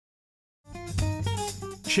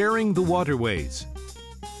Sharing the waterways.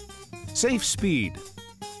 Safe speed.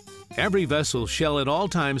 Every vessel shall at all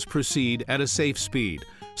times proceed at a safe speed,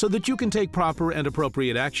 so that you can take proper and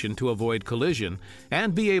appropriate action to avoid collision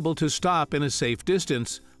and be able to stop in a safe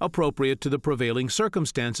distance appropriate to the prevailing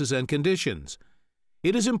circumstances and conditions.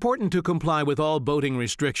 It is important to comply with all boating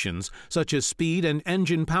restrictions, such as speed and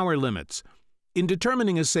engine power limits. In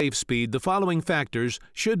determining a safe speed, the following factors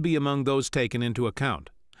should be among those taken into account: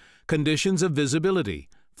 conditions of visibility,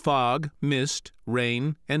 fog, mist,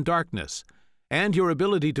 rain, and darkness, and your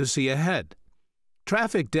ability to see ahead.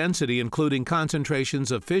 Traffic density, including concentrations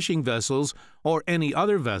of fishing vessels or any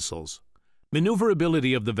other vessels.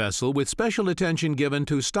 Maneuverability of the vessel with special attention given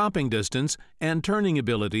to stopping distance and turning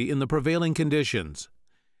ability in the prevailing conditions.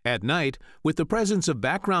 At night, with the presence of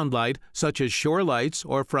background light such as shore lights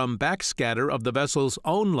or from backscatter of the vessel's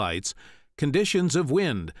own lights, conditions of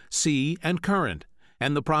wind, sea, and current,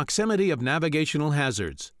 and the proximity of navigational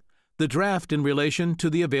hazards. The draft in relation to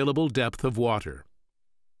the available depth of water.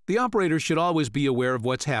 The operator should always be aware of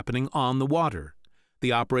what's happening on the water.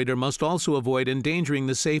 The operator must also avoid endangering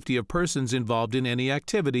the safety of persons involved in any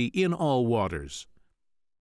activity in all waters.